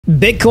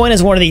Bitcoin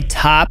is one of the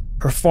top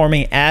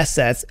performing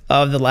assets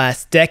of the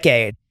last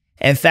decade.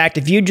 In fact,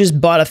 if you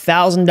just bought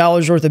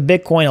 $1,000 worth of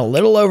Bitcoin a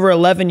little over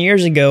 11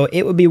 years ago,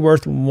 it would be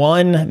worth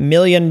 $1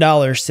 million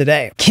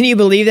today. Can you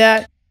believe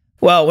that?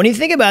 Well, when you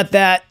think about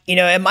that,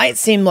 it might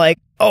seem like,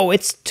 oh,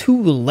 it's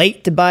too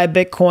late to buy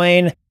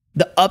Bitcoin.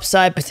 The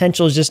upside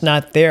potential is just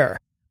not there.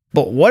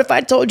 But what if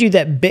I told you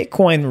that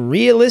Bitcoin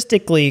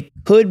realistically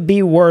could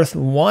be worth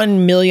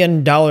 $1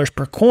 million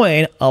per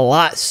coin a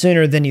lot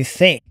sooner than you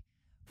think?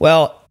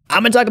 Well,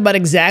 I'm going to talk about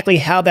exactly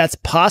how that's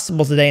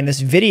possible today in this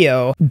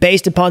video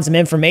based upon some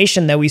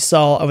information that we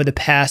saw over the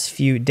past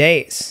few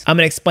days. I'm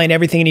going to explain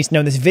everything you need to know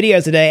in this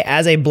video today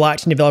as a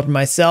blockchain developer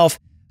myself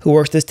who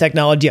works this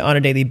technology on a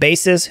daily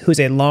basis,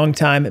 who's a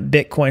longtime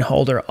Bitcoin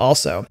holder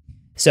also.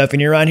 So if you're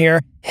new around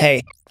here,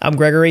 hey, I'm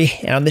Gregory,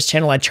 and on this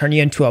channel, I turn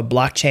you into a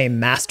blockchain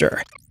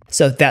master.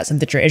 So if that's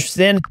something you're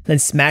interested in, then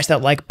smash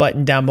that like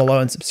button down below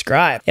and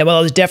subscribe. And while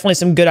there's definitely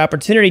some good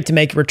opportunity to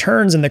make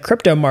returns in the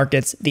crypto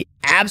markets, the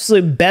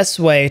absolute best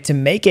way to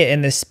make it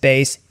in this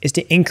space is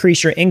to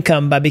increase your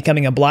income by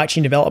becoming a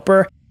blockchain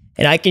developer.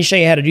 And I can show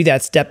you how to do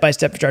that step by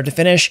step from start to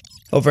finish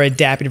over at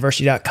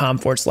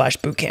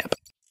dappuniversity.com/bootcamp.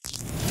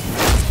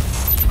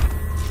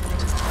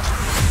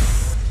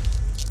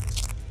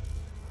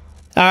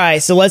 All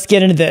right, so let's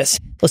get into this.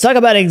 Let's talk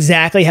about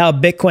exactly how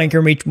Bitcoin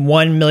can reach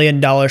 $1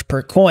 million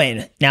per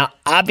coin. Now,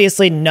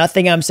 obviously,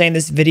 nothing I'm saying in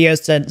this video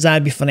is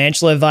designed to be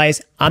financial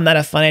advice. I'm not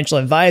a financial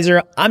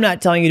advisor. I'm not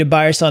telling you to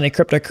buy or sell any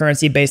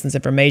cryptocurrency based on this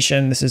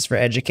information. This is for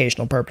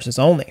educational purposes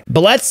only.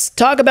 But let's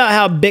talk about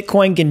how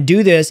Bitcoin can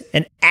do this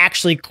and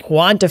actually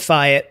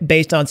quantify it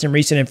based on some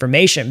recent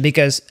information,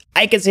 because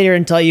I can sit here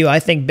and tell you I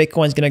think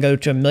Bitcoin is going to go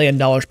to $1 million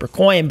per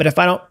coin, but if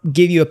I don't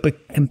give you a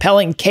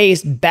compelling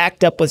case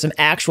backed up with some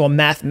actual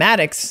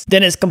mathematics,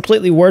 then it's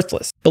completely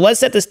worthless. But let's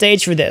set the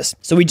stage for this.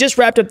 So we just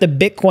wrapped up the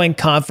Bitcoin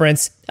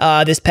conference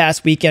this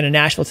past weekend in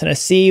Nashville,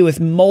 Tennessee,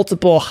 with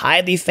multiple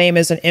highly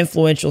famous and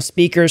influential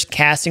speakers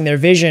casting their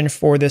vision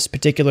for this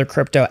particular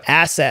crypto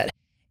asset.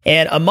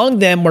 And among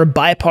them were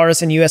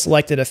bipartisan US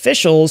elected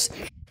officials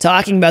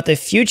talking about the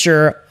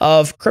future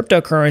of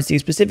cryptocurrency,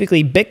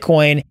 specifically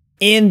Bitcoin,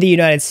 in the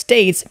United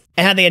States,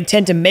 and how they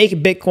intend to make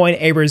Bitcoin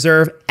a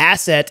reserve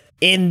asset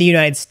in the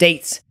United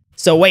States.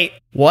 So wait,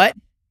 what?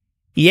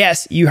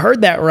 Yes, you heard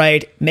that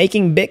right,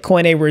 making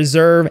Bitcoin a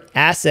reserve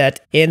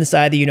asset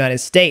inside the United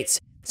States.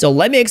 So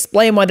let me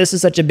explain why this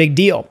is such a big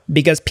deal,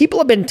 because people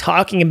have been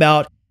talking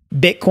about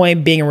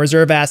Bitcoin being a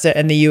reserve asset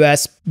in the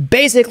US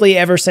basically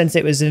ever since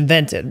it was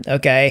invented,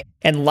 okay?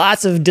 And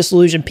lots of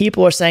disillusioned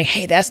people are saying,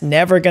 hey, that's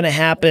never going to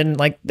happen.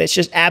 Like, that's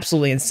just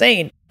absolutely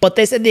insane. But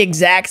they said the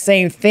exact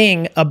same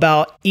thing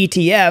about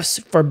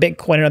ETFs for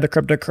Bitcoin and other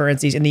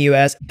cryptocurrencies in the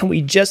US, and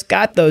we just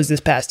got those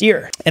this past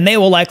year. And they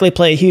will likely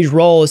play a huge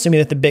role, assuming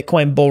that the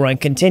Bitcoin bull run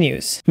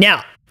continues.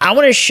 Now, I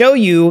want to show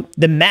you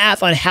the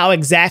math on how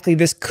exactly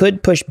this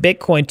could push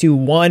Bitcoin to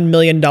 $1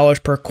 million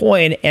per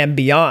coin and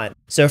beyond.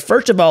 So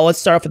first of all, let's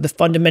start off with the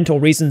fundamental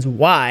reasons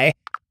why.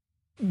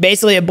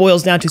 Basically, it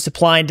boils down to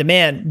supply and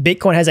demand.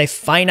 Bitcoin has a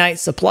finite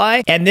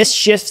supply, and this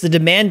shifts the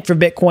demand for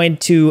Bitcoin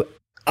to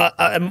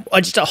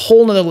just a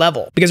whole nother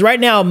level. Because right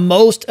now,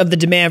 most of the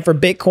demand for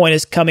Bitcoin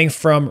is coming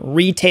from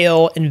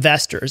retail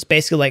investors,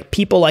 basically like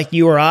people like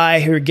you or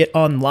I who get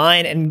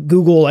online and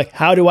Google, like,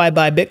 how do I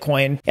buy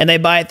Bitcoin? And they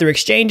buy it through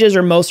exchanges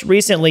or most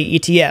recently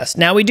ETFs.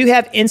 Now, we do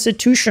have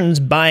institutions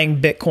buying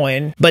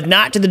Bitcoin, but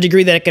not to the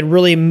degree that it can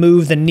really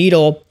move the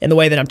needle in the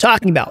way that I'm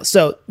talking about.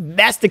 So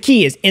that's the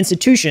key, is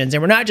institutions.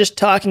 And we're not just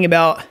talking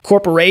about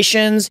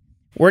corporations.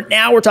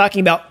 Now we're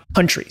talking about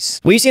countries.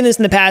 We've seen this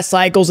in the past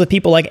cycles with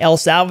people like El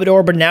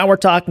Salvador, but now we're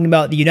talking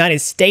about the United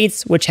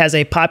States, which has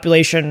a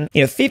population,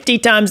 50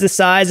 times the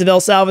size of El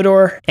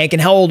Salvador and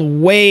can hold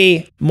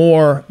way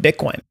more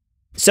Bitcoin.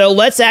 So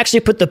let's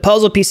actually put the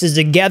puzzle pieces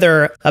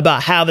together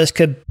about how this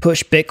could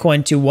push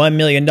Bitcoin to $1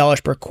 million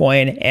per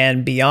coin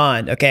and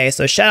beyond. Okay,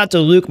 so shout out to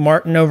Luke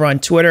Martin over on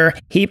Twitter.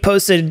 He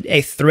posted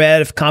a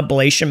thread of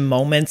compilation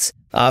moments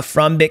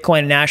from Bitcoin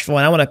in Nashville,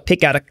 and I want to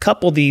pick out a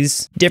couple of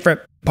these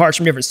different parts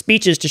from different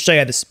speeches to show you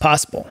how this is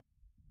possible.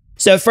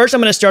 So first, I'm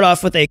going to start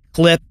off with a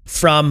clip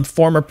from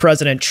former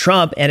President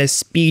Trump and his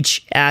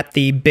speech at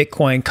the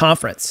Bitcoin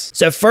conference.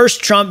 So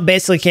first, Trump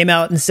basically came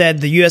out and said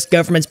the US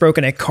government's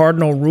broken a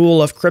cardinal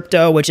rule of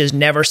crypto, which is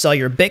never sell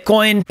your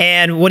Bitcoin.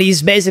 And what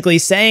he's basically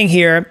saying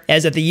here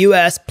is that the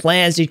US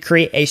plans to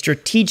create a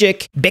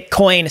strategic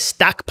Bitcoin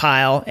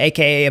stockpile,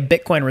 aka a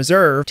Bitcoin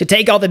reserve, to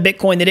take all the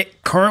Bitcoin that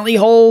it currently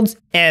holds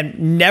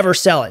and never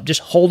sell it, just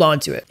hold on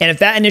to it. And if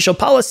that initial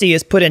policy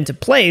is put into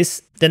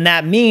place, then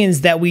that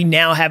means that we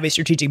now have a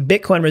strategic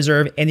Bitcoin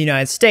reserve in the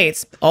United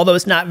States. Although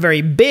it's not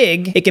very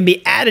big, it can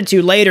be added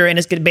to later, and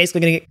it's basically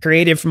going to get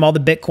created from all the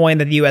Bitcoin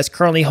that the US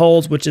currently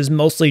holds, which is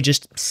mostly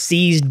just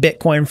seized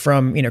Bitcoin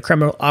from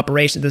criminal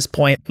operations at this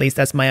point. At least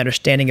that's my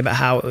understanding about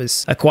how it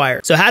was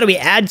acquired. So how do we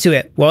add to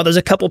it? Well, there's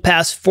a couple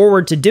paths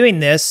forward to doing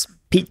this.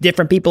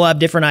 Different people have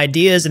different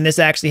ideas, and this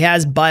actually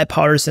has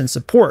bipartisan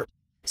support.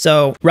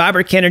 So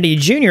Robert Kennedy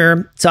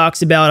Jr.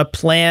 talks about a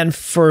plan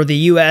for the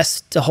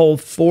US to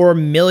hold 4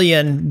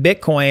 million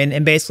Bitcoin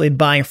and basically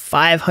buying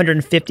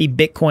 550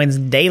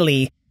 Bitcoins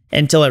daily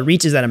until it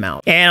reaches that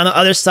amount. And on the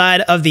other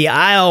side of the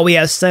aisle, we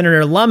have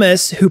Senator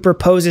Lummis, who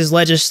proposes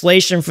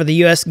legislation for the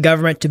US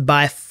government to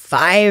buy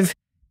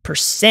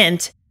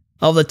 5%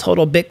 of the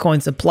total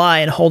Bitcoin supply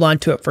and hold on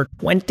to it for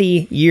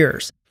 20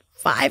 years.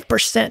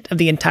 5% of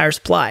the entire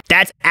supply.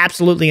 That's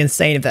absolutely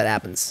insane if that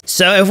happens.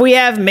 So if we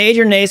have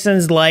major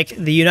nations like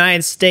the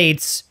United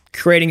States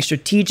creating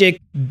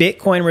strategic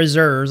Bitcoin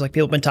reserves, like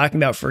people have been talking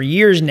about for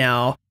years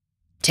now,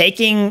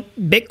 taking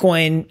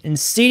Bitcoin and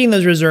seeding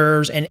those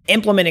reserves and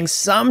implementing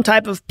some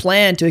type of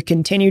plan to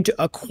continue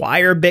to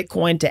acquire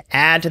Bitcoin to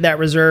add to that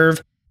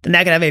reserve, then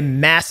that could have a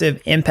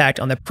massive impact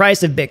on the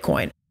price of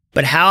Bitcoin.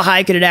 But how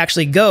high could it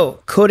actually go?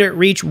 Could it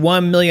reach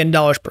 $1 million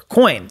per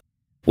coin?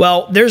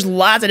 Well, there's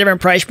lots of different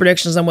price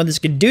predictions on what this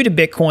could do to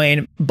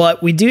Bitcoin,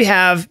 but we do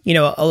have,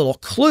 a little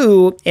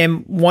clue in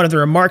one of the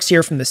remarks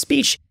here from the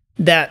speech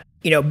that,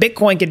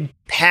 Bitcoin could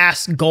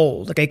pass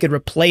gold. Like it could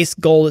replace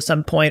gold at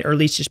some point, or at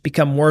least just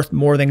become worth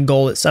more than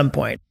gold at some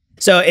point.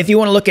 So if you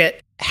want to look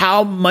at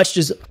how much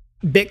does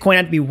Bitcoin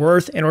have to be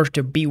worth in order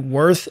to be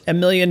worth $1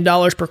 million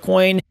per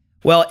coin,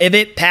 well, if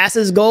it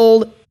passes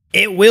gold,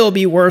 it will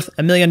be worth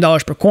 $1 million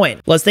per coin.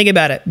 Let's think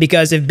about it,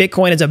 because if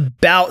Bitcoin is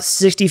about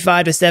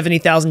 $65,000 to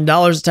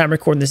 $70,000 at the time of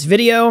recording this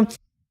video,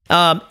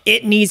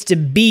 it needs to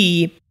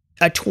be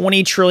a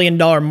 $20 trillion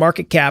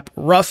market cap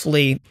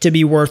roughly to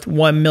be worth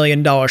 $1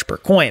 million per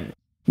coin.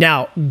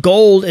 Now,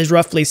 gold is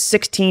roughly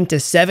 $16 to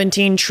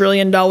 $17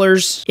 trillion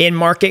in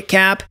market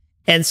cap.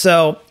 And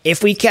so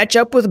if we catch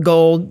up with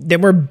gold,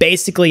 then we're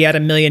basically at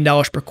 $1 million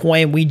per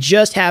coin. We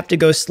just have to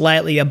go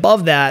slightly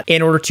above that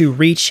in order to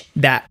reach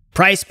that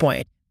price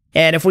point.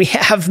 And if we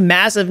have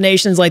massive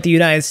nations like the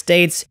United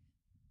States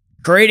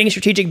creating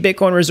strategic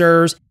Bitcoin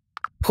reserves,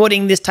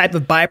 putting this type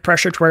of buy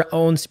pressure to where it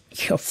owns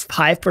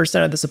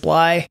 5% of the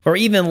supply, or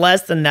even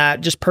less than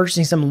that, just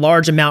purchasing some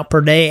large amount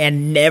per day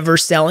and never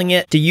selling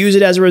it to use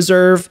it as a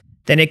reserve,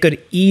 then it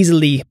could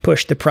easily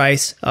push the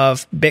price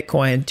of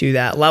Bitcoin to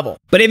that level.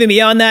 But even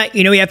beyond that,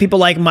 we have people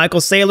like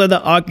Michael Saylor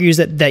that argues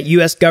that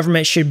US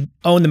government should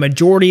own the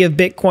majority of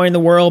Bitcoin in the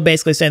world,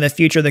 basically saying the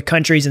future of the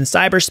country's in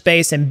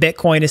cyberspace and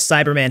Bitcoin is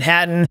cyber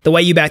Manhattan. The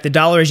way you back the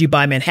dollar is you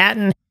buy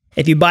Manhattan.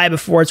 If you buy it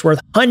before it's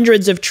worth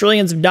hundreds of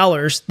trillions of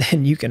dollars,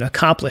 then you can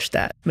accomplish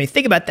that. I mean,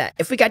 think about that.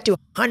 If we got to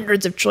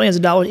hundreds of trillions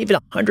of dollars, even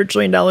 $100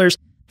 trillion,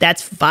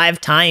 that's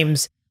 5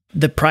 times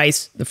the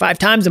price, the 5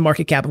 times the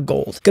market cap of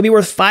gold. Could be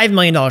worth $5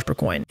 million per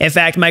coin. In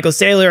fact, Michael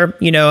Saylor,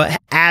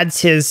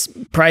 adds his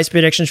price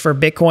predictions for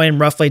Bitcoin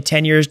roughly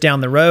 10 years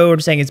down the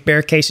road, saying his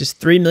bear case is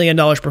 $3 million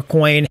per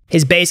coin,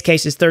 his base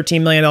case is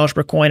 $13 million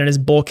per coin, and his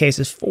bull case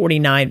is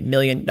 $49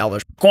 million per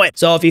coin.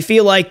 So if you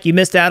feel like you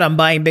missed out on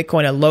buying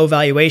Bitcoin at low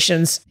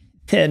valuations,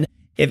 then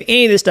if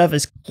any of this stuff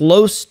is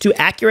close to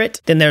accurate,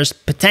 then there's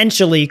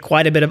potentially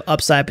quite a bit of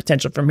upside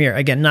potential from here.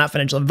 Again, not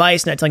financial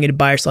advice, not telling you to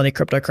buy or sell any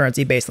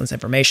cryptocurrency based on this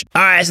information.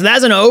 All right, so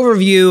that's an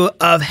overview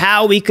of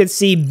how we could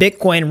see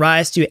Bitcoin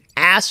rise to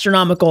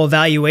astronomical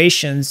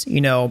valuations,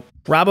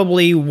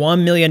 probably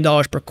 $1 million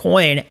per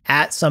coin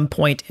at some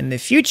point in the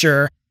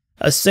future,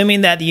 assuming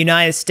that the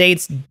United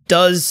States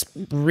does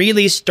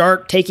really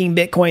start taking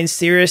Bitcoin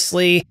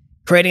seriously,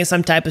 creating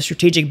some type of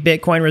strategic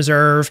Bitcoin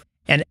reserve,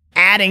 and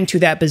adding to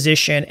that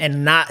position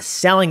and not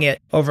selling it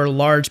over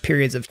large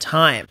periods of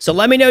time. So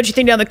let me know what you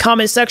think down in the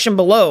comment section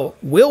below.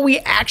 Will we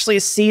actually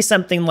see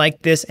something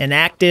like this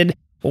enacted?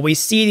 Will we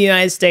see the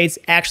United States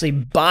actually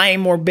buying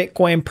more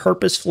Bitcoin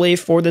purposefully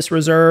for this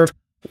reserve?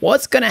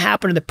 What's going to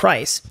happen to the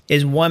price?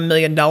 Is $1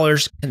 million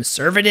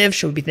conservative?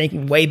 Should we be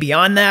thinking way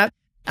beyond that?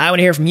 I want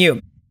to hear from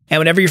you. And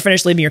whenever you're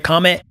finished leaving your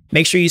comment,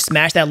 make sure you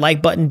smash that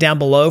like button down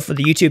below for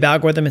the YouTube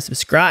algorithm and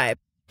subscribe.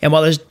 And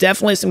while there's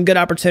definitely some good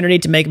opportunity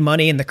to make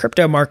money in the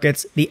crypto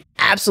markets, the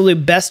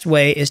absolute best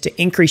way is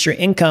to increase your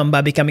income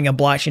by becoming a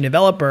blockchain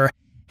developer.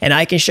 And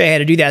I can show you how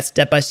to do that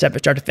step by step from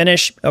start to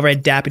finish over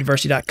at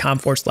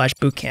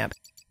dappuniversity.com/bootcamp.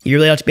 You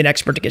really have to be an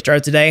expert to get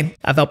started today.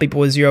 I've helped people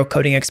with zero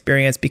coding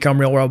experience become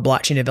real world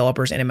blockchain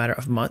developers in a matter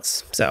of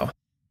months. So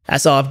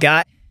that's all I've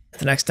got.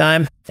 Until next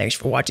time, thanks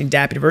for watching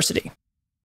Dapp University.